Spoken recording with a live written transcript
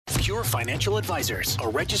Pure Financial Advisors, a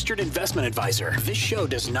registered investment advisor. This show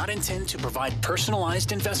does not intend to provide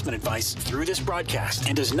personalized investment advice through this broadcast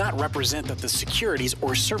and does not represent that the securities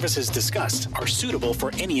or services discussed are suitable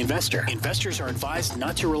for any investor. Investors are advised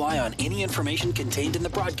not to rely on any information contained in the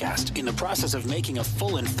broadcast in the process of making a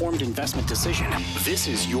full informed investment decision. This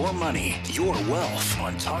is Your Money, Your Wealth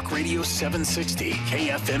on Talk Radio 760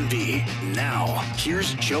 KFMB. Now,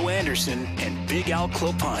 here's Joe Anderson and Big Al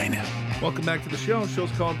Clopine. Welcome back to the show. The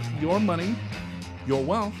show's called Your Money, Your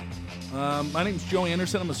Wealth. My name's Joe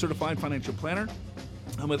Anderson. I'm a certified financial planner.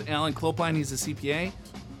 I'm with Alan Clopine. He's a CPA.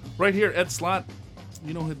 Right here, Ed Slott.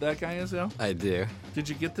 You know who that guy is, Al? I do. Did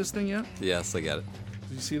you get this thing yet? Yes, I got it.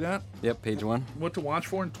 Did you see that? Yep, page 1. What to watch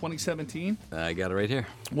for in 2017? I got it right here.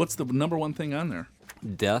 What's the number one thing on there?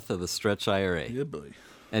 Death of the Stretch IRA. Yeah, boy.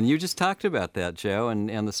 And you just talked about that, Joe,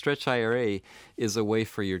 and the Stretch IRA is a way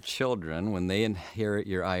for your children, when they inherit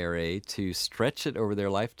your IRA, to stretch it over their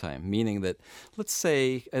lifetime, meaning that, let's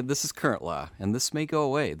say, this is current law, and this may go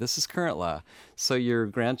away. This is current law. So your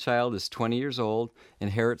grandchild is 20 years old,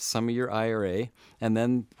 inherits some of your IRA, and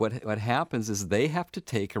then what happens is they have to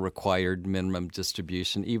take a required minimum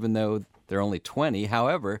distribution, even though they're only 20.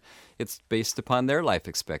 However, it's based upon their life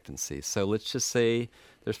expectancy. So let's just say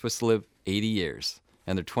they're supposed to live 80 years.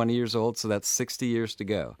 And they're 20 years old, so that's 60 years to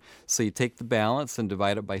go. So you take the balance and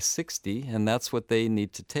divide it by 60, and that's what they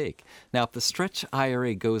need to take. Now, if the Stretch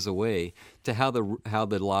IRA goes away to how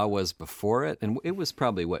the law was before it, and it was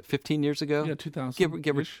probably, 15 years ago? Yeah, 2000.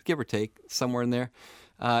 Give or take, somewhere in there.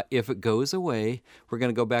 If it goes away, we're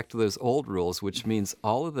going to go back to those old rules, which means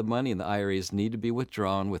all of the money in the IRAs need to be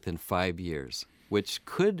withdrawn within 5 years, which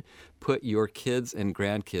could put your kids and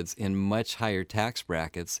grandkids in much higher tax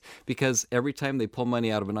brackets, because every time they pull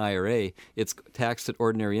money out of an IRA, it's taxed at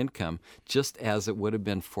ordinary income, just as it would have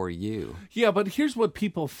been for you. Yeah, but here's what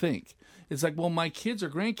people think. It's like, well, my kids or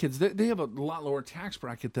grandkids, they have a lot lower tax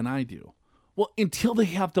bracket than I do. Well, until they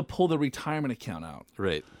have to pull the retirement account out.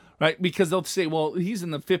 Right. Right? Because they'll say, well, he's in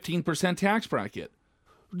the 15% tax bracket.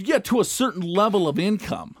 Yeah, to a certain level of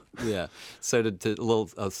income. Yeah. So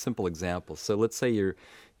a simple example. So let's say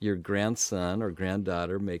your grandson or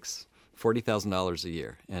granddaughter makes $40,000 a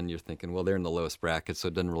year, and you're thinking, well, they're in the lowest bracket, so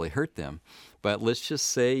it doesn't really hurt them. But let's just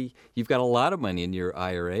say you've got a lot of money in your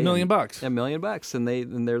IRA. $1 million. $1 million,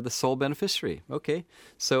 and they're the sole beneficiary. Okay.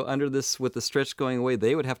 So under this, with the stretch going away,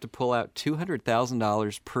 they would have to pull out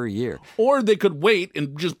 $200,000 per year. Or they could wait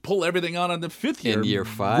and just pull everything out on the fifth year. In year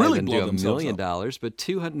 5 really and do $1 million.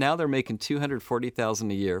 But now they're making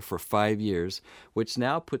 $240,000 a year for 5 years, which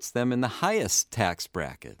now puts them in the highest tax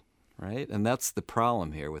bracket, right? And that's the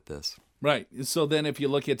problem here with this. Right. So then if you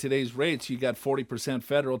look at today's rates, you got 40%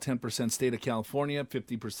 federal, 10% state of California,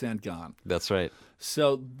 50% gone. That's right.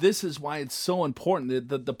 So this is why it's so important.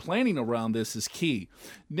 The planning around this is key.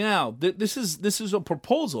 Now, this is a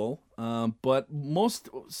proposal, but most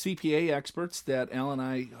CPA experts that Al and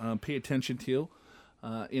I pay attention to,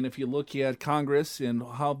 and if you look at Congress and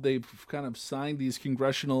how they've kind of signed these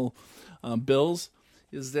congressional bills,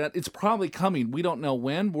 is that it's probably coming. We don't know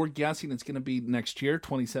when. We're guessing it's going to be next year,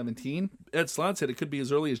 2017. Ed Slott said it could be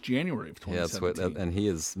as early as January of 2017. Yeah, and he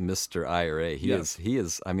is Mr. IRA. He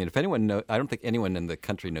is. I mean, if anyone knows, I don't think anyone in the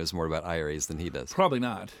country knows more about IRAs than he does. Probably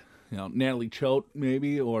not. Natalie Choate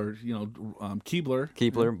maybe, or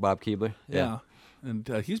Keebler. Bob Keebler. Yeah. And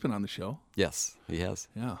he's been on the show. Yes, he has.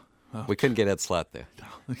 Yeah. We couldn't get Ed Slott there.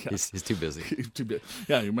 Yeah. He's too busy.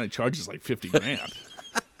 Yeah, you might charge us like $50,000.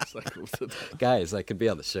 Guys, I could be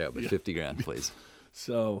on the show, but $50,000, please.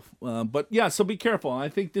 So, so be careful. I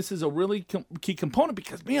think this is a really key component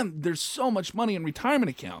because, man, there's so much money in retirement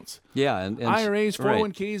accounts. Yeah, and IRAs,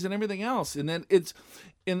 401ks, and everything else. And then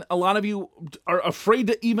and a lot of you are afraid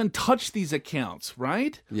to even touch these accounts,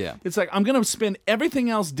 right? Yeah. It's like, I'm going to spend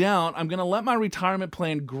everything else down. I'm going to let my retirement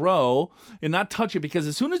plan grow and not touch it, because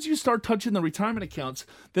as soon as you start touching the retirement accounts,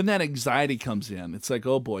 then that anxiety comes in. It's like,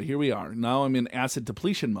 oh boy, here we are. Now I'm in asset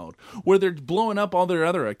depletion mode where they're blowing up all their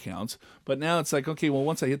other accounts. But now it's like, okay, well,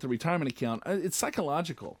 once I hit the retirement account, it's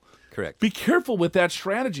psychological. Correct. Be careful with that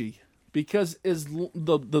strategy. Because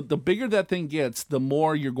the bigger that thing gets, the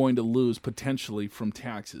more you're going to lose potentially from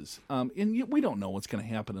taxes. And we don't know what's going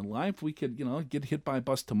to happen in life. We could, get hit by a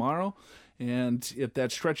bus tomorrow, and if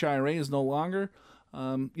that stretch IRA is no longer,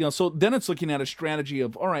 so then it's looking at a strategy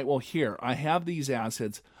of, all right, well, here I have these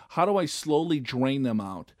assets. How do I slowly drain them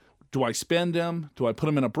out? Do I spend them? Do I put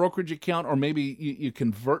them in a brokerage account? Or maybe you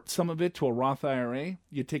convert some of it to a Roth IRA.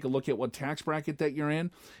 You take a look at what tax bracket that you're in,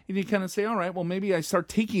 and you kind of say, all right, well, maybe I start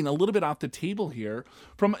taking a little bit off the table here.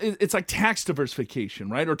 It's like tax diversification,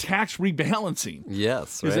 right? Or tax rebalancing.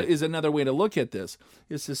 Yes, right. Is another way to look at this,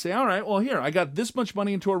 is to say, all right, well, here, I got this much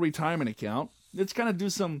money into a retirement account. Let's kind of do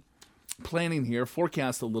some planning here,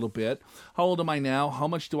 forecast a little bit. How old am I now? How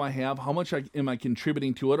much do I have? How much am I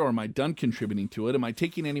contributing to it, or am I done contributing to it? Am I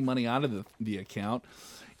taking any money out of the account?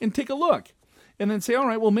 And take a look. And then say, all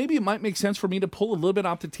right, well, maybe it might make sense for me to pull a little bit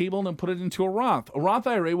off the table and put it into a Roth. A Roth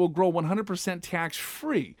IRA will grow 100%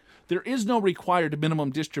 tax-free. There is no required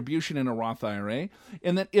minimum distribution in a Roth IRA.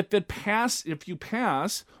 And that if you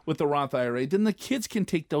pass with the Roth IRA, then the kids can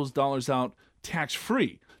take those dollars out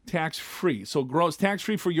tax-free. Tax-free. So it grows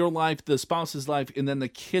tax-free for your life, the spouse's life, and then the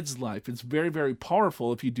kid's life. It's very, very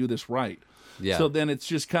powerful if you do this right. Yeah. So then it's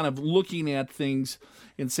just kind of looking at things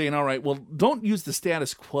and saying, all right, well, don't use the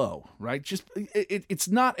status quo, right? Just it's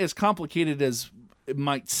not as complicated as it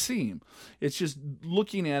might seem. It's just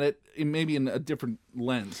looking at it maybe in a different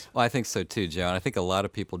lens. Well, I think so too, Joe. And I think a lot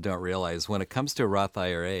of people don't realize when it comes to a Roth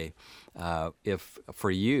IRA, if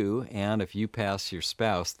for you and if you pass your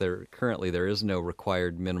spouse, there is no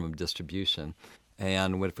required minimum distribution.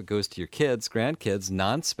 And if it goes to your kids, grandkids,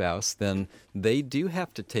 non-spouse, then they do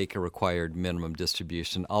have to take a required minimum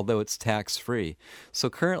distribution, although it's tax-free. So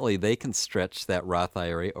currently, they can stretch that Roth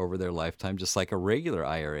IRA over their lifetime just like a regular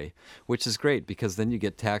IRA, which is great because then you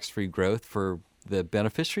get tax-free growth for the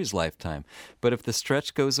beneficiary's lifetime. But if the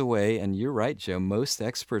stretch goes away, and you're right, Joe, most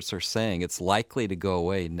experts are saying it's likely to go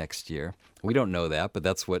away next year. We don't know that, but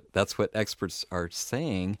that's what experts are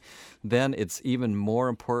saying. Then it's even more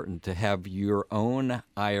important to have your own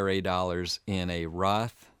IRA dollars in a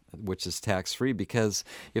Roth, which is tax-free, because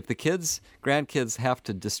if the grandkids have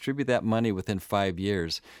to distribute that money within 5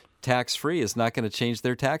 years, tax-free is not going to change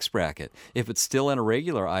their tax bracket. If it's still in a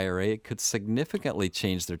regular IRA, it could significantly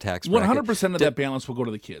change their tax bracket. 100% of that balance will go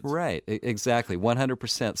to the kids. Right, exactly,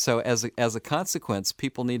 100%. So as a consequence,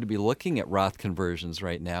 people need to be looking at Roth conversions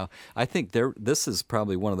right now. I think this is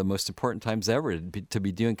probably one of the most important times ever to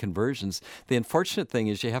be doing conversions. The unfortunate thing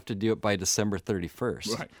is you have to do it by December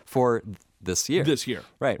 31st for this year. This year.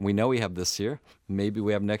 Right. We know we have this year. Maybe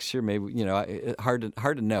we have next year. Maybe, hard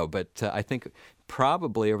to know. But I think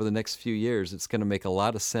probably over the next few years, it's going to make a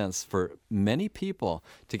lot of sense for many people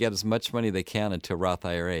to get as much money they can into a Roth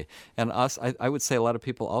IRA. And I would say a lot of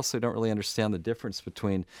people also don't really understand the difference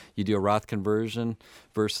between you do a Roth conversion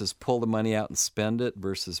versus pull the money out and spend it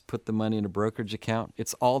versus put the money in a brokerage account.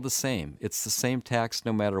 It's all the same. It's the same tax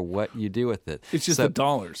no matter what you do with it. It's just the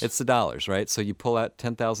dollars. It's the dollars, right? So you pull out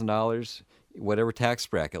 $10,000, whatever tax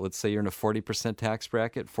bracket. Let's say you're in a 40% tax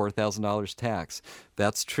bracket, $4,000 tax.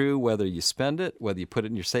 That's true whether you spend it, whether you put it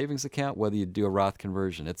in your savings account, whether you do a Roth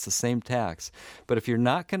conversion. It's the same tax. But if you're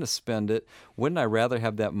not going to spend it, wouldn't I rather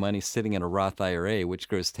have that money sitting in a Roth IRA, which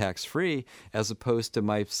grows tax-free, as opposed to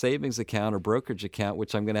my savings account or brokerage account,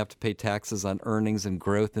 which I'm going to have to pay taxes on earnings and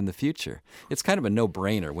growth in the future? It's kind of a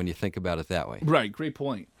no-brainer when you think about it that way. Right, great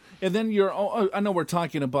point. And then I know we're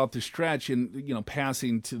talking about the stretch and,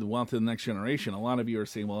 passing to the wealth of the next generation. A lot of you are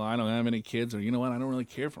saying, well, I don't have any kids, or you know what, I don't really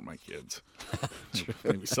care for my kids.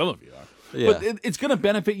 Maybe some of you are. Yeah. But it's going to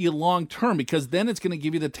benefit you long term because then it's going to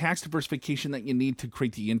give you the tax diversification that you need to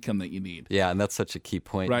create the income that you need. Yeah, and that's such a key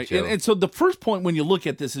point, right? Joe. And so the first point when you look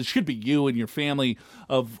at this, it should be you and your family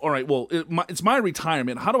of, all right, well, it's my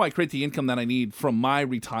retirement. How do I create the income that I need from my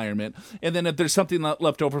retirement? And then if there's something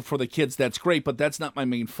left over for the kids, that's great, but that's not my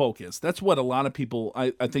main focus. That's what a lot of people,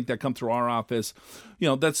 I think, that come through our office,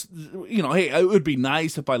 that's, hey, it would be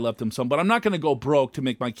nice if I left them some, but I'm not going to go broke to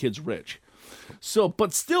make my kids rich. So,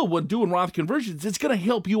 but still, when doing Roth conversions, it's going to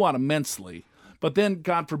help you out immensely. But then,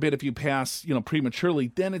 God forbid, if you pass,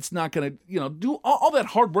 prematurely, then it's not going to, do all that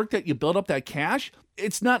hard work that you build up, that cash,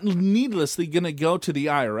 it's not needlessly going to go to the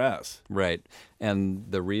IRS. Right. And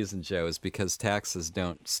the reason, Joe, is because taxes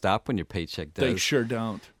don't stop when your paycheck does. They sure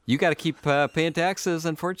don't. You got to keep paying taxes,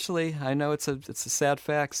 unfortunately. I know it's a sad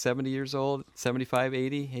fact. 70 years old, 75,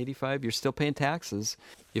 80, 85, you're still paying taxes.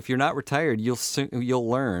 If you're not retired, you'll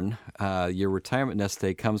learn your retirement nest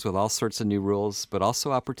egg comes with all sorts of new rules, but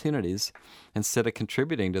also opportunities. Instead of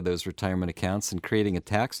contributing to those retirement accounts and creating a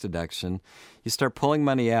tax deduction, you start pulling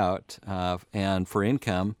money out and for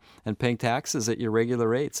income and paying taxes at your regular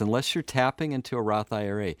rates. Unless you're tapping into into a Roth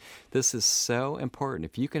IRA. This is so important.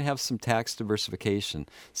 If you can have some tax diversification,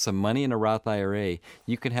 some money in a Roth IRA,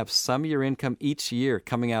 you can have some of your income each year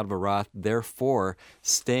coming out of a Roth, therefore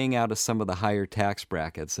staying out of some of the higher tax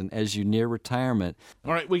brackets. And as you near retirement...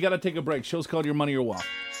 All right, we got to take a break. Show's called Your Money, Your Wealth.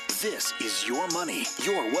 This is Your Money,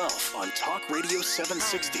 Your Wealth on Talk Radio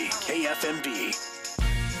 760 KFMB.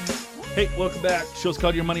 Hey, welcome back. Show's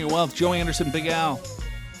called Your Money, Your Wealth. Joe Anderson, Big Al.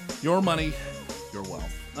 Your money, your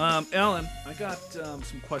wealth. Alan, I got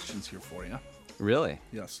some questions here for you. Really?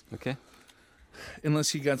 Yes. Okay.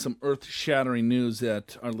 Unless you got some earth-shattering news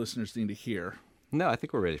that our listeners need to hear. No, I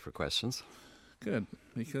think we're ready for questions. Good,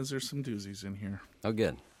 because there's some doozies in here. Oh,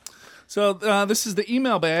 good. So this is the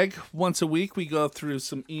email bag. Once a week, we go through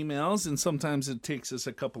some emails, and sometimes it takes us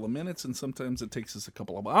a couple of minutes, and sometimes it takes us a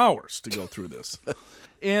couple of hours to go through this.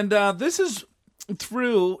 And this is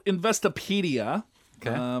through Investopedia.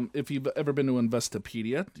 Okay. If you've ever been to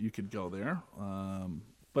Investopedia, you could go there.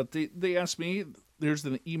 But they asked me, there's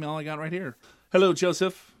the email I got right here. Hello,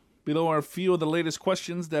 Joseph. Below are a few of the latest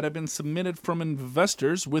questions that have been submitted from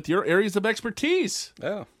investors with your areas of expertise.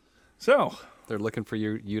 Oh. So... They're looking for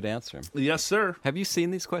you to answer them. Yes, sir. Have you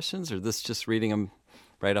seen these questions, or this just reading them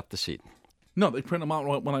right up the sheet? No, they print them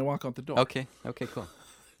out when I walk out the door. Okay, cool.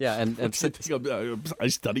 Yeah, and I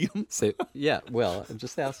study them. Well, I'm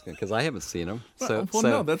just asking because I haven't seen them.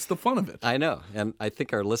 No, that's the fun of it. I know, and I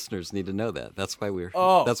think our listeners need to know that. That's why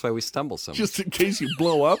that's why we stumble so much. Just in case you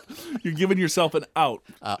blow up, you're giving yourself an out.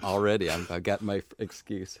 Already, I've got my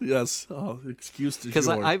excuse. Yes, excuse to because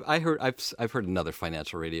I've heard another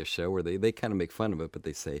financial radio show where they kind of make fun of it, but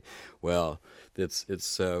they say, well, it's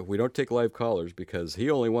we don't take live callers because he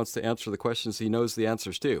only wants to answer the questions he knows the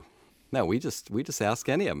answers to. No, we just ask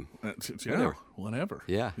any of them. Whatever.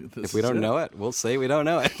 Yeah. If we don't know it, we'll say we don't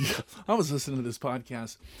know it. I was listening to this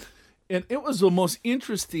podcast, and it was the most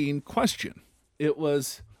interesting question. It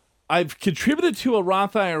was, I've contributed to a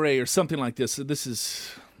Roth IRA or something like this. So this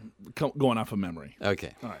is going off of memory.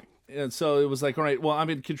 Okay. All right. And so it was like, all right, well, I've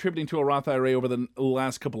been contributing to a Roth IRA over the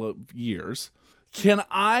last couple of years. Can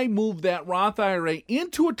I move that Roth IRA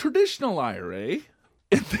into a traditional IRA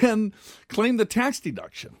and then claim the tax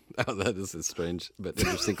deduction? Oh, that is a strange but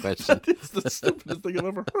interesting question. That is the stupidest thing I've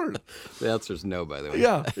ever heard. The answer is no, by the way.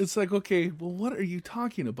 Yeah, it's like, okay, well, what are you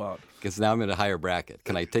talking about? Because now I'm in a higher bracket.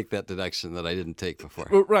 Can I take that deduction that I didn't take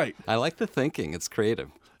before? Right. I like the thinking. It's creative.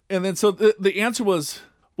 And then so the answer was,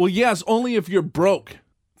 well, yes, only if you're broke.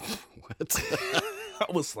 What?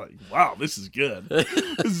 I was like, wow, this is good.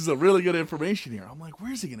 This is a really good information here. I'm like,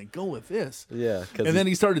 where's he going to go with this? Yeah. And then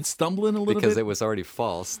he started stumbling a little bit. Because it was already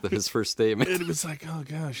false, his first statement. And it was like, oh,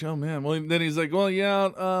 gosh, oh, man. Well, then he's like, well, yeah.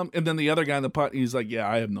 And then the other guy in the pot, he's like, yeah,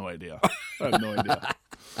 I have no idea. I have no idea.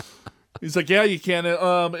 He's like, yeah, you can.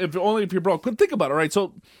 Only if you're broke. But think about it, right?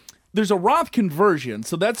 So there's a Roth conversion.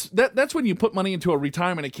 So that's when you put money into a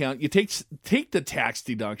retirement account. You take the tax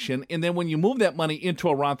deduction. And then when you move that money into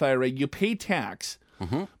a Roth IRA, you pay tax.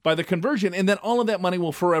 Mm-hmm. By the conversion, and then all of that money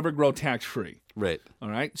will forever grow tax-free. Right. All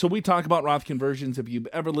right? So we talk about Roth conversions. If you've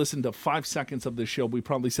ever listened to 5 seconds of this show, we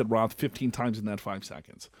probably said Roth 15 times in that 5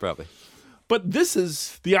 seconds. Probably. But this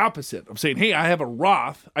is the opposite of saying, hey, I have a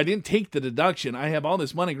Roth. I didn't take the deduction. I have all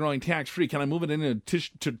this money growing tax-free. Can I move it into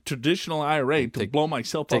a traditional IRA to blow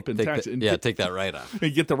myself up in tax? Take that write-off.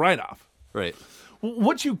 And get the write-off. Right.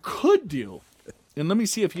 What you could do, and let me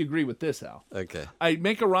see if you agree with this, Al. Okay. I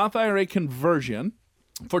make a Roth IRA conversion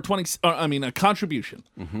for a contribution.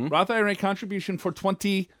 Mm-hmm. Roth IRA contribution for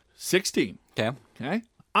 2016. Okay.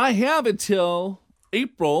 I have until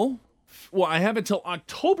October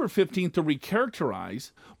 15th to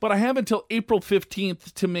recharacterize, but I have until April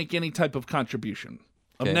 15th to make any type of contribution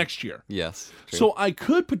of next year. Yes. True. So I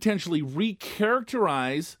could potentially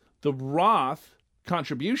recharacterize the Roth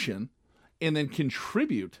contribution and then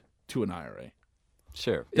contribute to an IRA.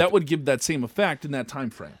 Sure. That would give that same effect in that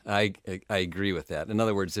time frame. I agree with that. In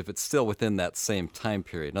other words, if it's still within that same time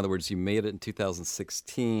period. In other words, you made it in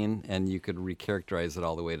 2016, and you could recharacterize it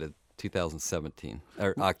all the way to 2017,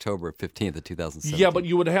 or October 15th of 2017. Yeah, but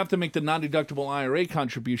you would have to make the non-deductible IRA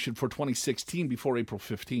contribution for 2016 before April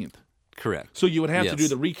 15th. Correct. So you would have to do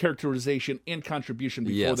the recharacterization and contribution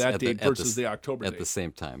before that date versus the October date. At the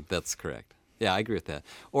same time. That's correct. Yeah, I agree with that.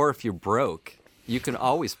 Or if you're broke, you can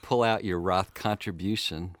always pull out your Roth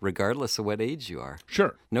contribution regardless of what age you are.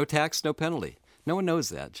 Sure. No tax, no penalty. No one knows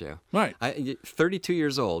that, Joe. Right. 32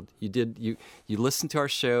 years old. You listened to our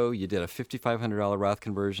show. You did a $5,500 Roth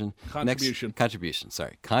conversion. Contribution.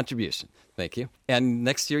 Contribution. Thank you. And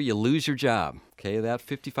next year you lose your job. Okay, that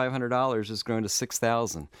 $5,500 is going to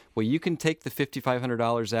 $6,000. Well, you can take the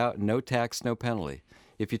 $5,500 out, no tax, no penalty.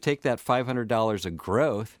 If you take that $500 of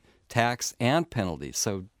growth tax and penalties.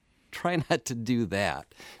 So try not to do that.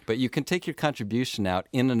 But you can take your contribution out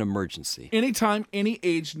in an emergency. Anytime, any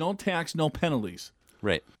age, no tax, no penalties.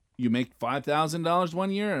 Right. You make $5,000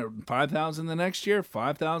 one year, $5,000 the next year,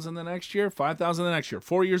 $5,000 the next year, $5,000 the next year.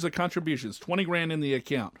 4 years of contributions, $20,000 in the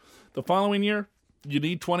account. The following year, you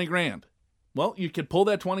need $20,000. Well, you could pull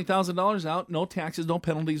that $20,000 out, no taxes, no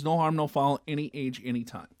penalties, no harm, no foul, any age, any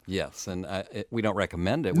time. Yes, and we don't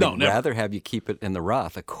recommend it. No, We'd never. rather have you keep it in the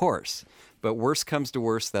Roth, of course. But worst comes to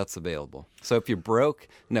worst, that's available. So if you're broke,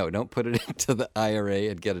 no, don't put it into the IRA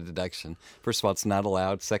and get a deduction. First of all, it's not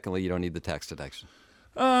allowed. Secondly, you don't need the tax deduction.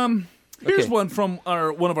 Here's Okay. one from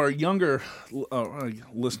one of our younger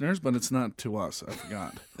listeners, but it's not to us. I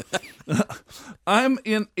forgot. I'm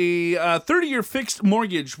in a 30-year fixed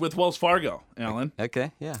mortgage with Wells Fargo, Alan.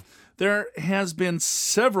 Okay, yeah. There has been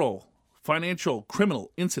several financial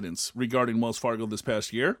criminal incidents regarding Wells Fargo this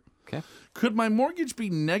past year. Okay. Could my mortgage be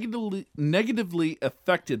negatively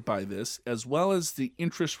affected by this, as well as the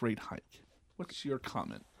interest rate hike? What's your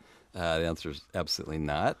comment? The answer is absolutely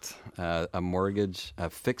not. A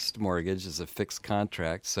fixed mortgage is a fixed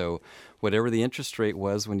contract. So whatever the interest rate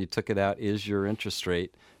was when you took it out is your interest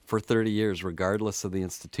rate for 30 years, regardless of the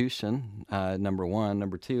institution, number one.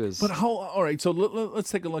 Number two is... But all right, so let's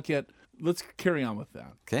take a look at, let's carry on with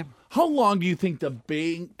that. Okay. How long do you think the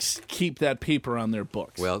banks keep that paper on their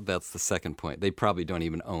books? Well, that's the second point. They probably don't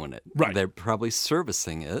even own it. Right. They're probably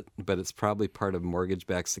servicing it, but it's probably part of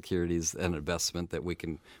mortgage-backed securities and investment that we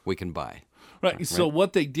can buy. Right. So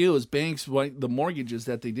what they do is banks, the mortgages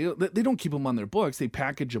that they do, they don't keep them on their books. They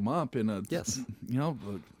package them up in a, Yes.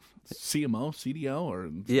 CMO, CDO, or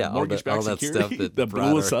Yeah, all mortgage-backed that security stuff that blew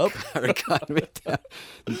brought us up. our economy down.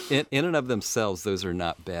 In and of themselves, those are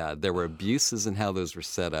not bad. There were abuses in how those were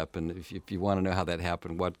set up, and if you want to know how that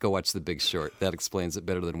happened, go watch The Big Short. That explains it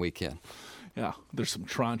better than we can. Yeah, there's some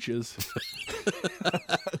tranches.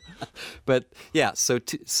 But yeah, so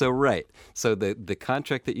right. So the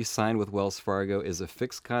contract that you sign with Wells Fargo is a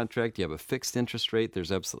fixed contract. You have a fixed interest rate.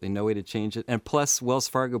 There's absolutely no way to change it. And plus, Wells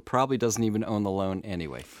Fargo probably doesn't even own the loan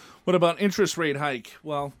anyway. What about interest rate hike?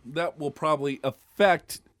 Well, that will probably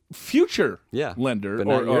affect future lender but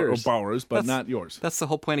not or yours. borrowers, but not yours. That's the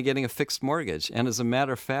whole point of getting a fixed mortgage. And as a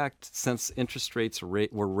matter of fact, since interest rates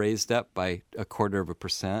were raised up by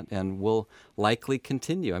 0.25% and will likely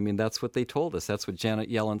continue. I mean, that's what they told us. That's what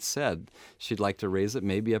Janet Yellen said. She'd like to raise it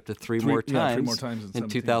maybe up to three more times in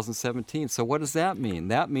 2017. So what does that mean?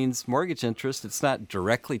 That means mortgage interest, it's not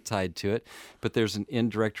directly tied to it, but there's an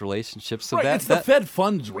indirect relationship. So right, it's the Fed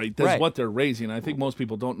funds rate. That's right. what they're raising. I think most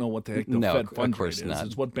people don't know what the heck the Fed funds rate is. Not.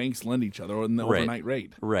 It's what banks lend each other on the overnight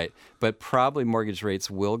rate. Right. But probably mortgage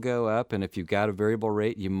rates will go up, and if you've got a variable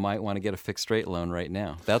rate, you might want to get a fixed rate loan right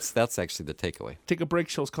now. That's actually the takeaway. Take a break.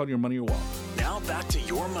 Show's called Your Money or Wealth. Now back to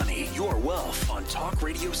Your Money, Your Wealth on Talk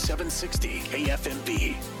Radio 760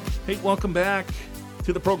 KFMB. Hey, welcome back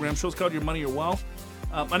to the program. Show's called Your Money or Wealth.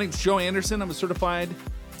 My name's Joe Anderson. I'm a certified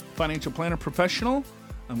financial planner professional.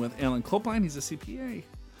 I'm with Alan Clopine. He's a CPA.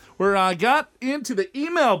 We're got into the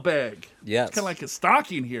email bag. Yes. It's kind of like a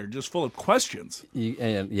stocking here, just full of questions.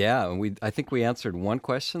 I think we answered one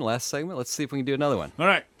question last segment. Let's see if we can do another one. All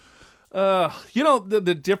right.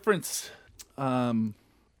 The difference.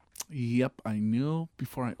 Yep, I knew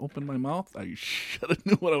before I opened my mouth. I should have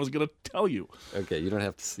knew what I was going to tell you. Okay, you don't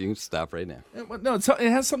have to. You can stop right now. No, it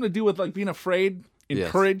has something to do with like being afraid,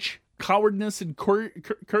 courage, cowardness, and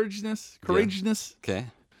courageousness. Okay.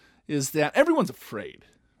 Is that everyone's afraid,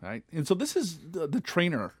 right? And so this is the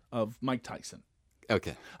trainer of Mike Tyson.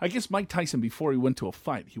 Okay. I guess Mike Tyson, before he went to a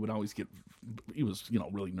fight, he would always he was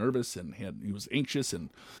really nervous and he was anxious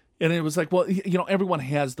and it was like, well, everyone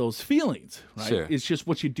has those feelings, right? Sure. It's just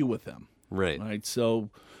what you do with them. Right.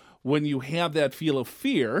 So when you have that feel of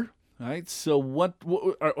fear, right? So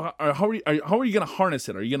how are you going to harness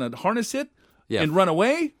it? Are you going to harness it and run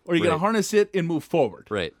away, or are you going to harness it and move forward?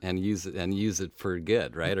 Right. And use it for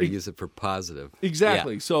good, right? Or use it for positive.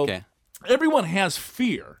 Exactly. Yeah. So okay. Everyone has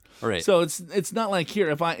fear. Right. So it's not like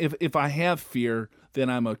here, if I have fear,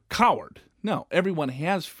 then I'm a coward. No, everyone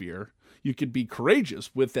has fear. You could be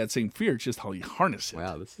courageous with that same fear. It's just how you harness it.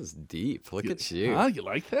 Wow, this is deep. Look at you. You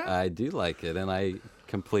like that? I do like it, and I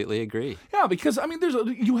completely agree. Yeah, because I mean,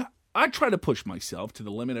 I try to push myself to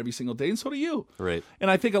the limit every single day, and so do you. Right.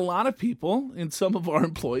 And I think a lot of people, and some of our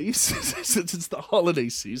employees, since it's the holiday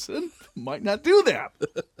season, might not do that.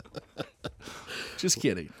 Just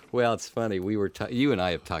kidding. Well, it's funny. You and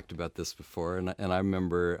I have talked about this before, and I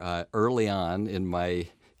remember early on in my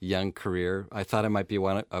young career, I thought I might be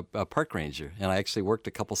a park ranger, and I actually worked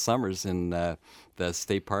a couple summers in the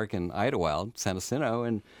state park in Idlewild, San Jacinto,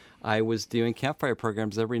 and I was doing campfire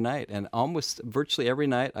programs every night, and almost virtually every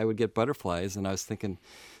night I would get butterflies, and I was thinking,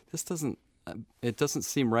 it doesn't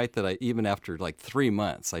seem right that even after like 3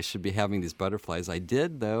 months, I should be having these butterflies. I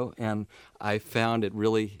did, though, and I found it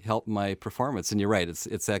really helped my performance. And you're right,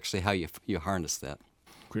 it's actually how you harness that.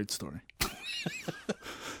 Great story.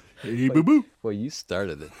 Hey, boo-boo. Well, you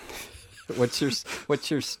started it. What's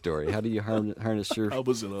your story? How do you harness your I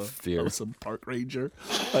was fear? I was a park ranger.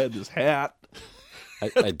 I had this hat. I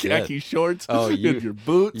Khaki did. shorts. Oh, and your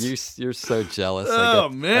boots. You're so jealous.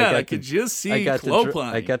 I could just see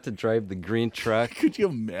clothesline. I got to drive the green truck. Could you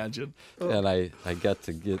imagine? And I got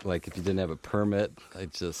to get, like, if you didn't have a permit, I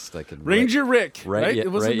could Ranger Rick, right? Yeah,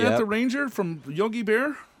 Wasn't that yeah. the Ranger from Yogi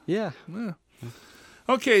Bear? Yeah.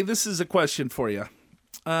 Okay, this is a question for you.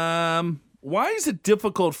 Why is it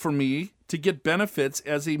difficult for me to get benefits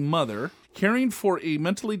as a mother caring for a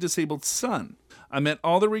mentally disabled son? I met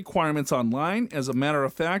all the requirements online. As a matter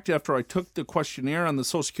of fact, after I took the questionnaire on the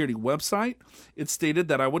Social Security website, it stated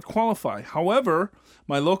that I would qualify. However,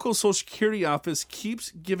 my local Social Security office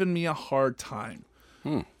keeps giving me a hard time.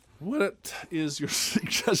 What is your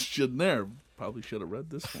suggestion there? Probably should have read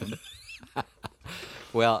this one.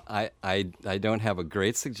 Well, I don't have a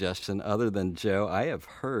great suggestion other than, Joe, I have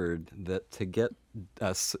heard that to get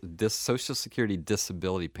Social Security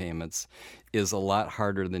disability payments is a lot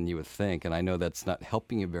harder than you would think, and I know that's not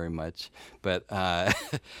helping you very much, but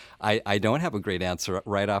I don't have a great answer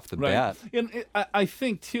right off the bat. And I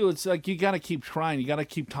think, too, it's like you got to keep trying. You got to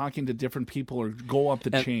keep talking to different people or go up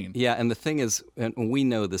the chain. Yeah, and the thing is, and we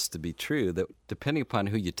know this to be true, that depending upon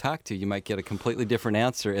who you talk to, you might get a completely different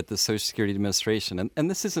answer at the Social Security Administration.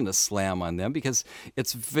 And this isn't a slam on them because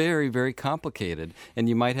it's very, very complicated, and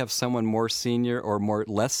you might have someone more senior or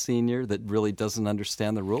less senior that really doesn't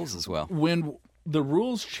understand the rules as well. When the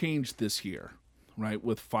rules changed this year, right,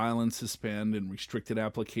 with file and suspend and restricted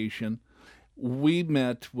application, we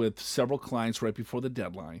met with several clients right before the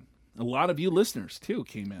deadline. A lot of you listeners, too,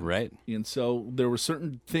 came in. Right. And so there were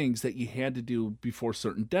certain things that you had to do before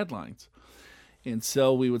certain deadlines. And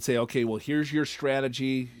so we would say, okay, well, here's your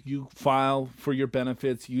strategy. You file for your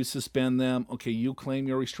benefits. You suspend them. Okay, you claim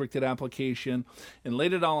your restricted application and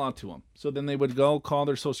laid it all out to them. So then they would go call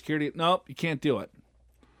their Social Security. Nope, you can't do it.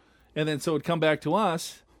 And then so it would come back to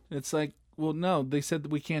us. It's like, well, no, they said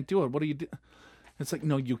that we can't do it. What do you do? It's like,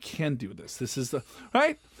 no, you can do this. This is the,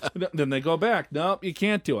 right? Then they go back. Nope, you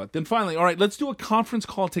can't do it. Then finally, all right, let's do a conference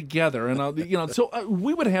call together. And, so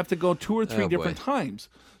we would have to go 2 or 3 different times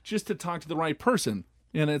just to talk to the right person.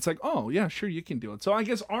 And it's like, oh, yeah, sure, you can do it. So I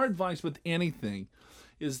guess our advice with anything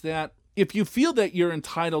is that if you feel that you're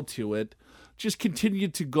entitled to it, just continue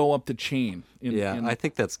to go up the chain. I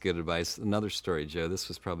think that's good advice. Another story, Joe. This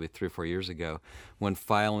was probably 3 or 4 years ago. When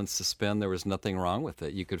file and suspend, there was nothing wrong with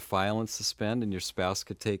it. You could file and suspend, and your spouse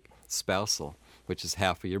could take spousal, which is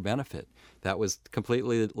half of your benefit. That was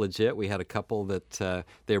completely legit. We had a couple that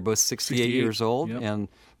they were both 68 years old, yep. and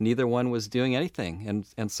neither one was doing anything.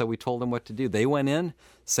 And so we told them what to do. They went in,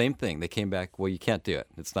 same thing. They came back, well, you can't do it.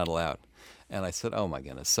 It's not allowed. And I said, oh, my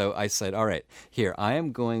goodness. So I said, all right, here, I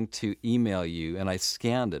am going to email you. And I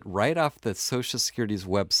scanned it right off the Social Security's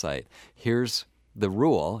website. Here's the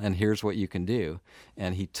rule, and here's what you can do.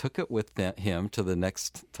 And he took it with him to the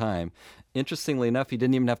next time. Interestingly enough, he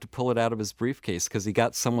didn't even have to pull it out of his briefcase because he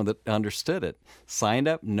got someone that understood it. Signed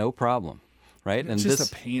up, no problem. Right? It's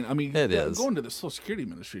just a pain. I mean, is. Going to the Social Security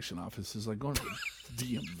Administration office is like going to the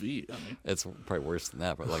DMV. I mean, it's probably worse than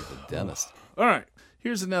that, but like the dentist. All right,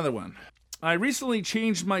 here's another one. I recently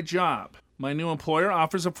changed my job. My new employer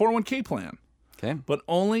offers a 401k plan, okay, but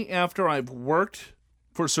only after I've worked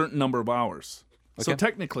for a certain number of hours. So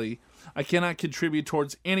technically, I cannot contribute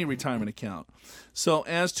towards any retirement account. So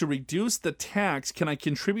as to reduce the tax, can I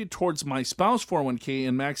contribute towards my spouse 401k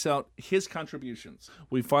and max out his contributions?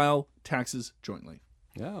 We file taxes jointly.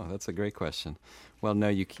 Oh, that's a great question. Well, no,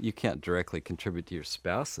 you can't directly contribute to your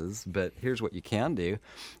spouse's, but here's what you can do,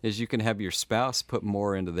 is you can have your spouse put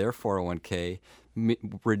more into their 401k,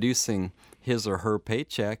 reducing his or her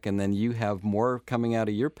paycheck, and then you have more coming out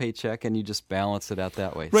of your paycheck, and you just balance it out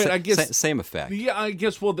that way. Right, I guess same effect. Yeah, I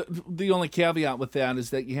guess. Well, the only caveat with that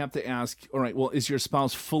is that you have to ask. All right, well, is your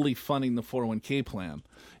spouse fully funding the 401k plan?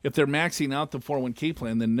 If they're maxing out the 401k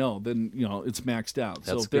plan, then no, then it's maxed out.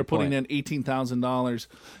 So if they're putting in $18,000,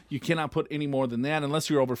 you cannot put any more than that unless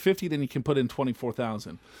you're over 50. Then you can put in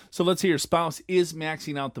 $24,000. So let's say your spouse is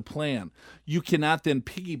maxing out the plan. You cannot then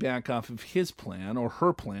piggyback off of his plan or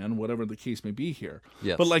her plan, whatever the case may be here.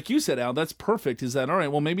 Yes. But like you said, Al, that's perfect. Is that all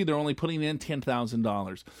right? Well, maybe they're only putting in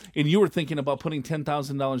 $10,000, and you were thinking about putting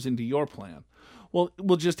 $10,000 into your plan. Well,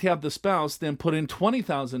 we'll just have the spouse then put in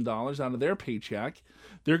 $20,000 out of their paycheck.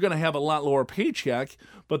 They're going to have a lot lower paycheck,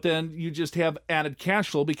 but then you just have added cash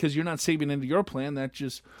flow because you're not saving into your plan. Then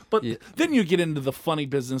you get into the funny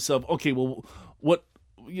business of, okay, well, what,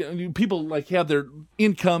 people like have their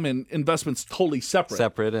income and investments totally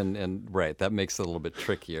separate. And right, that makes it a little bit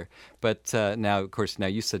trickier. But now, of course, now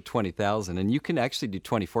you said 20,000, and you can actually do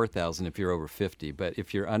 24,000 if you're over 50. But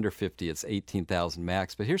if you're under 50, it's 18,000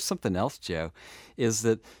 max. But here's something else, Joe, is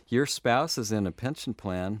that your spouse is in a pension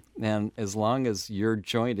plan, and as long as your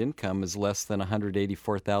joint income is less than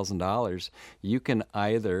 $184,000, you can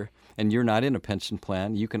either, and you're not in a pension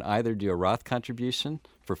plan, you can either do a Roth contribution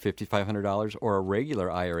for $5,500 or a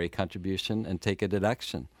regular IRA contribution and take a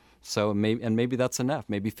deduction. So maybe that's enough.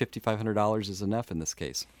 Maybe $5,500 is enough in this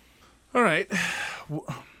case. All right. Well,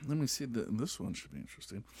 let me see. This one should be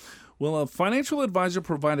interesting. Will a financial advisor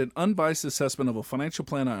provide an unbiased assessment of a financial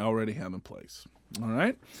plan I already have in place? All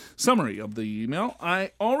right. Summary of the email.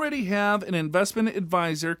 I already have an investment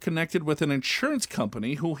advisor connected with an insurance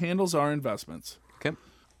company who handles our investments. Okay.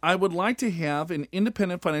 I would like to have an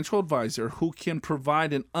independent financial advisor who can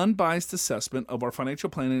provide an unbiased assessment of our financial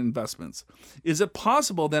plan and investments. Is it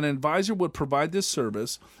possible that an advisor would provide this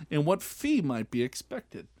service, and what fee might be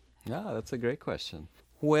expected? Yeah, that's a great question.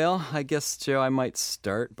 Well, I guess, Joe, I might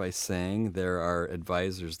start by saying there are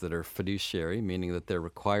advisors that are fiduciary, meaning that they're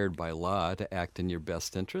required by law to act in your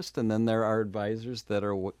best interest. And then there are advisors that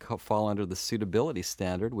are what fall under the suitability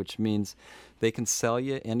standard, which means they can sell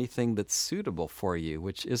you anything that's suitable for you,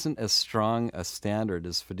 which isn't as strong a standard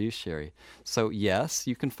as fiduciary. So, yes,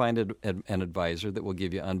 you can find an advisor that will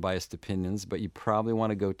give you unbiased opinions, but you probably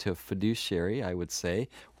want to go to a fiduciary, I would say.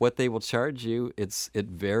 What they will charge you, it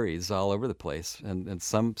varies all over the place. And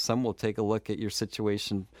some will take a look at your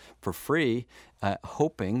situation for free,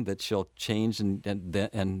 hoping that you'll change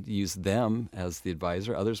and use them as the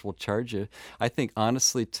advisor. Others will charge you. I think,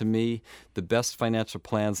 honestly, to me, the best financial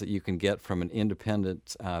plans that you can get from an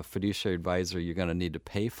independent fiduciary advisor, you're going to need to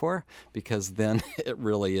pay for, because then it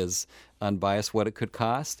really is unbiased. What it could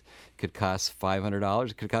cost $500.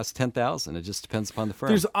 It could cost $10,000. It just depends upon the firm.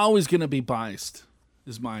 There's always going to be biased,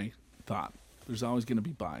 is my thought. There's always going to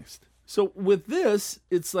be biased. So with this,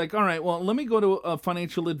 it's like, all right, well, let me go to a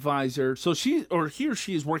financial advisor. So he or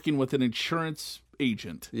she is working with an insurance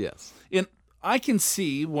agent. Yes. And I can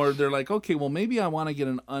see where they're like, okay, well, maybe I want to get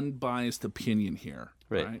an unbiased opinion here.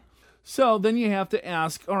 Right. So then you have to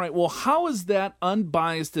ask, all right, well, how is that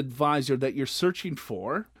unbiased advisor that you're searching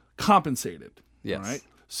for compensated? Yes. All right.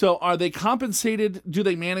 So are they compensated? Do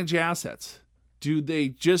they manage assets? Do they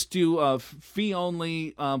just do a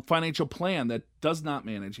fee-only financial plan that does not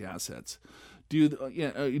manage assets? Do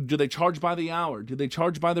they charge by the hour? Do they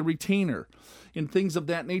charge by the retainer? And things of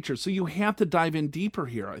that nature. So you have to dive in deeper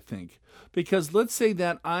here, I think. Because let's say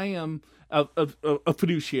that I am a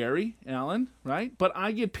fiduciary, Alan, right? But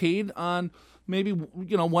I get paid on maybe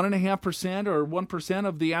 1.5% or 1%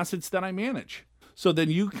 of the assets that I manage. So then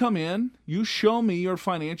you come in, you show me your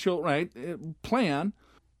financial plan.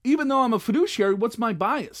 Even though I'm a fiduciary, what's my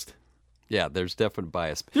bias? Yeah, there's definite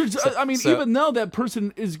bias. Even though that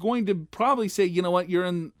person is going to probably say, you know what, you're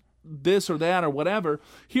in this or that or whatever,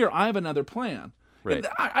 here, I have another plan. Right.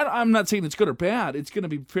 I'm not saying it's good or bad. It's going to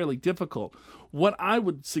be fairly difficult. What I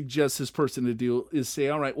would suggest this person to do is say,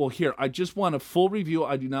 all right, well, here, I just want a full review.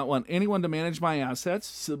 I do not want anyone to manage my assets.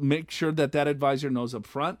 So make sure that advisor knows up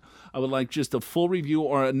front. I would like just a full review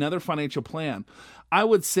or another financial plan. I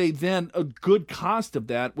would say then a good cost of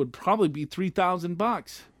that would probably be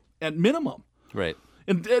 $3,000 at minimum. Right.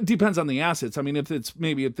 And it depends on the assets. I mean, if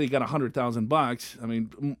they got $100,000, I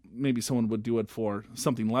mean, maybe someone would do it for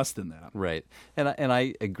something less than that. Right. And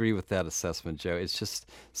I agree with that assessment, Joe. It's just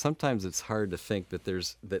sometimes it's hard to think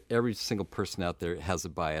that every single person out there has a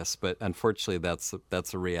bias, but unfortunately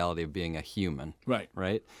that's a reality of being a human. Right.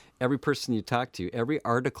 Right? Every person you talk to, every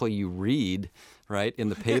article you read, right, in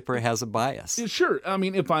the paper has a bias. Sure. I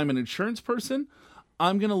mean, if I'm an insurance person,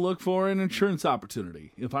 I'm going to look for an insurance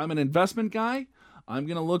opportunity. If I'm an investment guy, I'm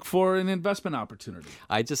going to look for an investment opportunity.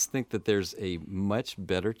 I just think that there's a much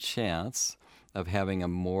better chance of having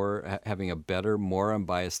a better, more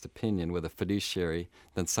unbiased opinion with a fiduciary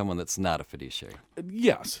than someone that's not a fiduciary.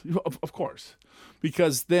 Yes, of course.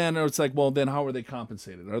 Because then it's like, well, then how are they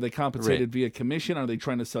compensated? Are they compensated via commission? Are they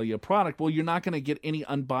trying to sell you a product? Well, you're not going to get any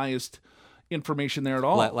unbiased information there at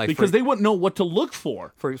all because they wouldn't know what to look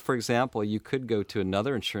for. For example, you could go to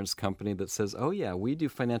another insurance company that says, oh, yeah, we do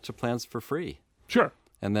financial plans for free. Sure.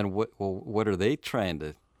 And then what are they trying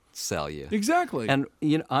to sell you? Exactly. And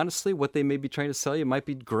honestly, what they may be trying to sell you might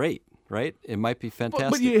be great, right? It might be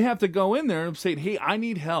fantastic. But you have to go in there and say, hey, I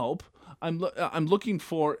need help. I'm looking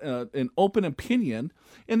for an open opinion,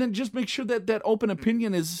 and then just make sure that that open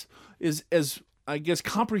opinion is as, I guess,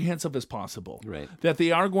 comprehensive as possible. Right. That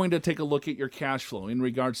they are going to take a look at your cash flow in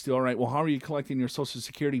regards to, all right, well, how are you collecting your Social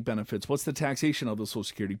Security benefits? What's the taxation of the Social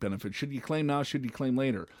Security benefits? Should you claim now? Should you claim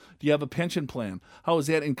later? Do you have a pension plan? How is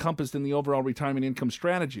that encompassed in the overall retirement income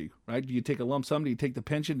strategy, right? Do you take a lump sum? Do you take the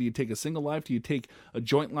pension? Do you take a single life? Do you take a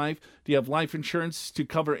joint life? Do you have life insurance to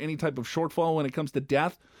cover any type of shortfall when it comes to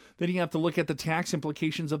death? Then you have to look at the tax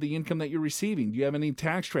implications of the income that you're receiving. Do you have any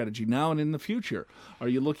tax strategy now and in the future? Are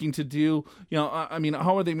you looking to do,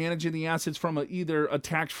 how are they managing the assets from either a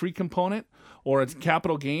tax-free component or a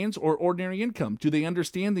capital gains or ordinary income? Do they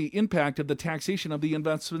understand the impact of the taxation of the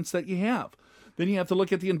investments that you have? Then you have to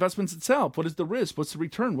look at the investments itself. What is the risk? What's the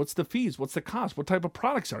return? What's the fees? What's the cost? What type of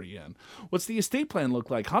products are you in? What's the estate plan look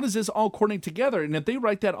like? How does this all coordinate together? And if they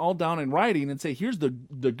write that all down in writing and say, here's the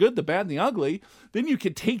good, the bad, and the ugly, then you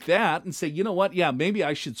could take that and say, you know what? Yeah, maybe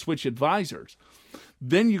I should switch advisors.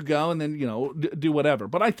 Then you go and then, do whatever.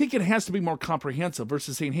 But I think it has to be more comprehensive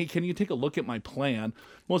versus saying, hey, can you take a look at my plan?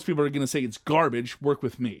 Most people are going to say it's garbage. Work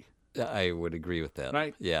with me. I would agree with that.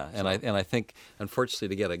 Right. Yeah, and I think, unfortunately,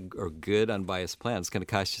 to get a good unbiased plan, it's going to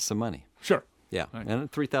cost you some money. Sure. Yeah, Right. and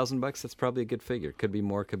 $3,000, that's probably a good figure. Could be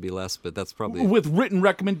more, could be less, but that's probably With written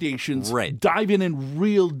recommendations. Right. Dive in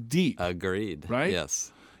real deep. agreed. Right?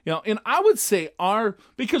 Yes. And I would say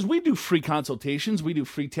because we do free consultations, we do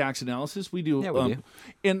free tax analysis, we do, Yeah, we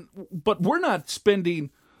do. But we're not spending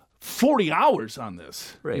 40 hours on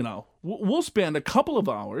this. Right. We'll spend a couple of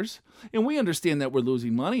hours, and we understand that we're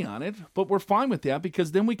losing money on it, but we're fine with that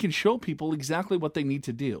because then we can show people exactly what they need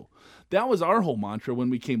to do. That was our whole mantra when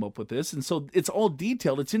we came up with this, and so it's all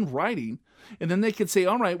detailed, it's in writing, and then they can say,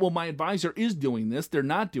 all right, well, my advisor is doing this, they're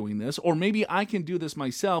not doing this, or maybe I can do this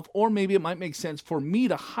myself, or maybe it might make sense for me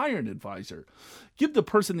to hire an advisor. Give the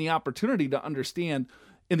person the opportunity to understand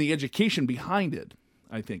and the education behind it.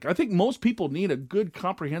 I think most people need a good,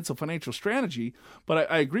 comprehensive financial strategy,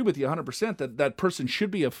 but I agree with you 100% that that person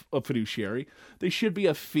should be a fiduciary. They should be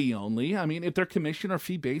a fee only. I mean, if they're commission or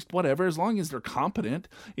fee-based, whatever, as long as they're competent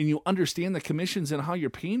and you understand the commissions and how you're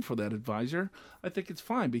paying for that advisor, I think it's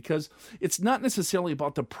fine because it's not necessarily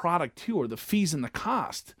about the product too or the fees and the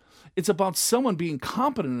cost. It's about someone being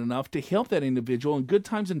competent enough to help that individual in good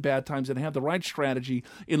times and bad times and have the right strategy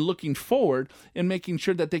in looking forward and making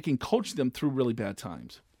sure that they can coach them through really bad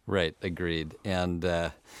times. Right, agreed.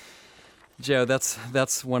 And Joe,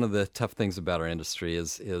 that's one of the tough things about our industry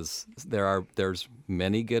is there's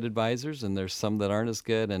many good advisors and there's some that aren't as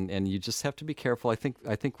good, and you just have to be careful. I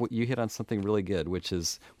think what you hit on something really good, which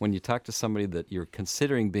is when you talk to somebody that you're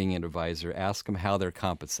considering being an advisor, ask them how they're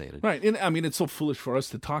compensated. Right, and I mean it's so foolish for us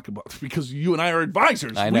to talk about because you and I are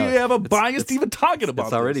advisors. I know. We have a bias to even talking about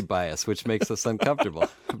It's already this. biased, which makes us uncomfortable.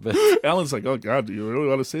 But Alan's like, oh God, do you really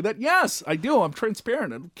want to say that? Yes, I do. I'm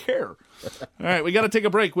transparent. I don't care. All right, we got to take a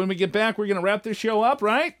break. When we get back, we're going to wrap this show up,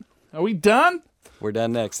 right? Are we done? we're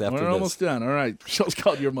done next after We're this. almost done. All right. Show's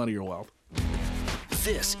called Your Money, Your Wealth.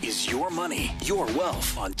 This is Your Money, Your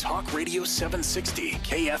Wealth on Talk Radio 760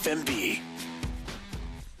 KFMB.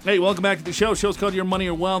 Hey, welcome back to the show. Show's called Your Money,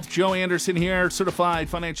 Your Wealth. Joe Anderson here, certified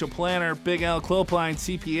financial planner, Big Al Clopine,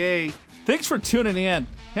 CPA. Thanks for tuning in.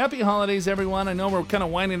 Happy holidays, everyone. I know we're kind of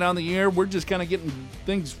winding down the year. We're just kind of getting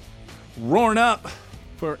things roaring up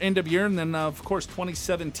for end of year, and then, of course,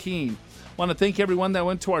 2017. Want to thank everyone that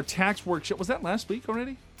went to our tax workshop. Was that last week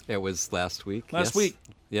already? It was last week. Last week.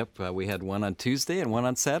 Yep, we had one on Tuesday and one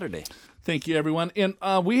on Saturday. Thank you, everyone. And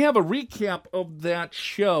we have a recap of that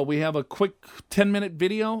show. We have a quick 10-minute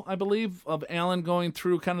video, I believe, of Alan going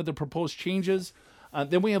through kind of the proposed changes.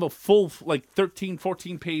 Then we have a full, 13,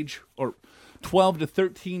 14-page or 12 to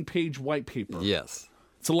 13-page white paper. Yes.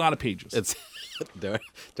 It's a lot of pages. It's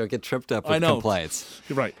don't get tripped up with I know. Compliance.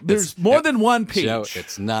 You're right. There's more than one page. Joe,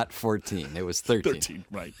 it's not 14. It was 13. 13,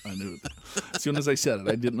 right. I knew it. As soon as I said it,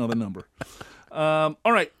 I didn't know the number. All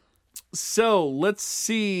right. So let's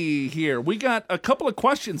see here. We got a couple of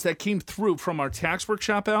questions that came through from our tax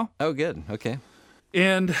workshop, Al. Oh, good. Okay.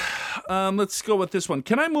 And let's go with this one.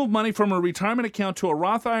 Can I move money from a retirement account to a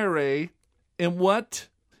Roth IRA? And what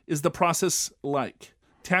is the process like?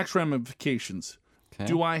 Tax ramifications. Okay.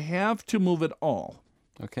 Do I have to move it all?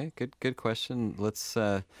 Okay. Good question. Let's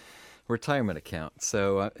retirement account.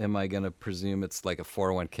 So am I going to presume it's like a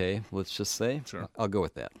 401k? Let's just say. Sure. I'll go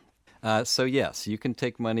with that. So yes, you can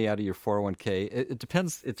take money out of your 401k. It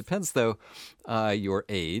depends. It depends though, your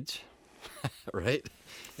age, right?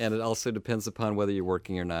 and it also depends upon whether you're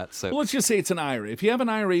working or not. So Well, let's just say it's an IRA. If you have an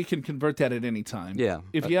IRA, you can convert that at any time. Yeah.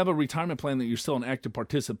 If you have a retirement plan that you're still an active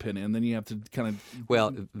participant in, then you have to kind of.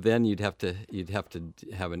 well, then you'd have to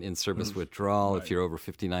have an in-service withdrawal if you're over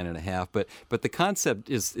 59 and a half. But the concept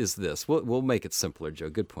is this. We'll make it simpler, Joe.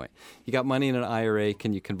 Good point. You got money in an IRA.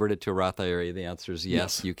 Can you convert it to a Roth IRA? The answer is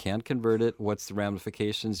yes. You can convert it. What's the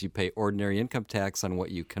ramifications? You pay ordinary income tax on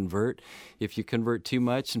what you convert. If you convert too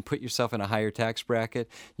much and put yourself in a higher tax bracket,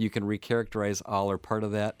 you can recharacterize all or part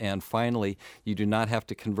of that. And finally, you do not have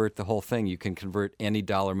to convert the whole thing. You can convert any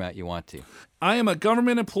dollar amount you want to. I am a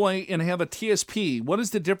government employee and have a TSP. What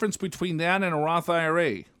is the difference between that and a Roth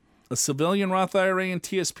IRA? A civilian Roth IRA and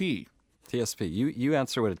TSP? TSP. You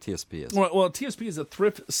answer what a TSP is. Well, TSP is a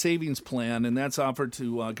thrift savings plan, and that's offered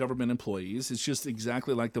to government employees. It's just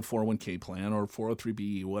exactly like the 401k plan or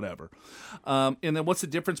 403b, whatever. And then what's the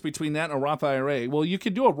difference between that and a Roth IRA? Well, you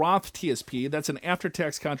could do a Roth TSP. That's an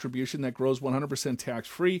after-tax contribution that grows 100%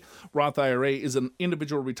 tax-free. Roth IRA is an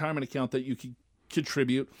individual retirement account that you can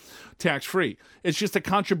contribute tax-free. It's just the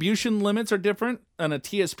contribution limits are different. On a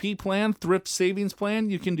TSP plan, thrift savings plan,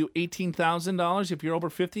 you can do $18,000. If you're over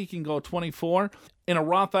 50, you can go 24. In a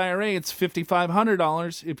Roth IRA, it's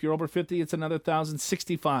 $5,500. If you're over 50, it's another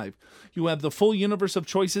 $1,065. You have the full universe of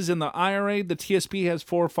choices in the IRA. The TSP has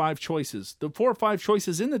 4 or 5 choices. The 4 or 5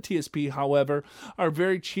 choices in the TSP, however, are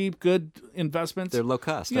very cheap, good investments. They're low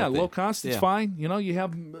cost. Yeah, aren't they? low cost. It's fine. You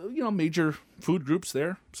have major food groups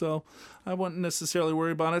there, so I wouldn't necessarily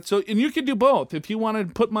worry about it. So, and you can do both. If you want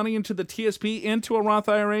to put money into the TSP into a Roth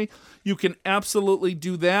IRA, you can absolutely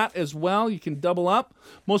do that as well. You can double up.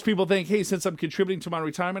 Most people think, hey, since I'm contributing to my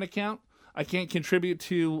retirement account, I can't contribute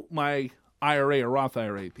to my IRA or Roth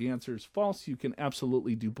IRA. The answer is false. You can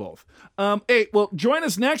absolutely do both. Hey, well, join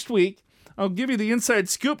us next week. I'll give you the inside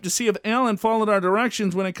scoop to see if Alan followed our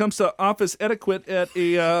directions when it comes to office etiquette at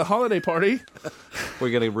a holiday party.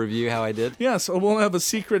 We're going to review how I did? Yes, we'll have a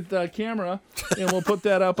secret camera, and we'll put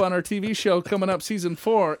that up on our TV show coming up, season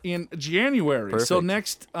 4, in January. Perfect. So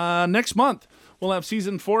next month, we'll have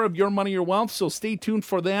season 4 of Your Money, Your Wealth, so stay tuned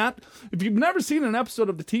for that. If you've never seen an episode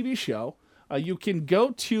of the TV show, you can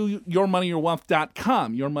go to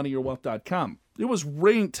yourmoneyyourwealth.com, yourmoneyyourwealth.com. It was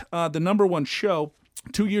ranked the #1 show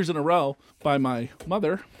 2 years in a row by my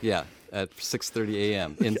mother. Yeah, at 6:30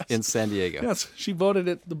 a.m. in San Diego. Yes, she voted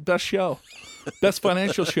it the best show, best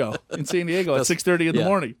financial show in San Diego at 6:30 in the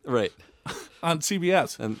morning Right. on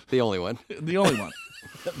CBS. And the only one. The only one.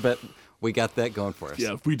 But we got that going for us.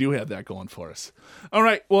 Yeah, we do have that going for us. All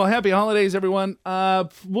right. Well, happy holidays, everyone.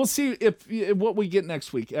 We'll see if what we get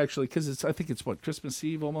next week, actually, because I think it's Christmas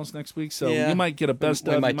Eve almost next week. So you might get a best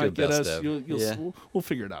of. might You do a might get best us. of. We'll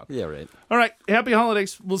figure it out. Yeah, right. All right. Happy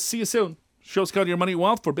holidays. We'll see you soon. Show's called Your Money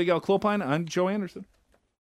Wealth. For Big Al Clopine, I'm Joe Anderson.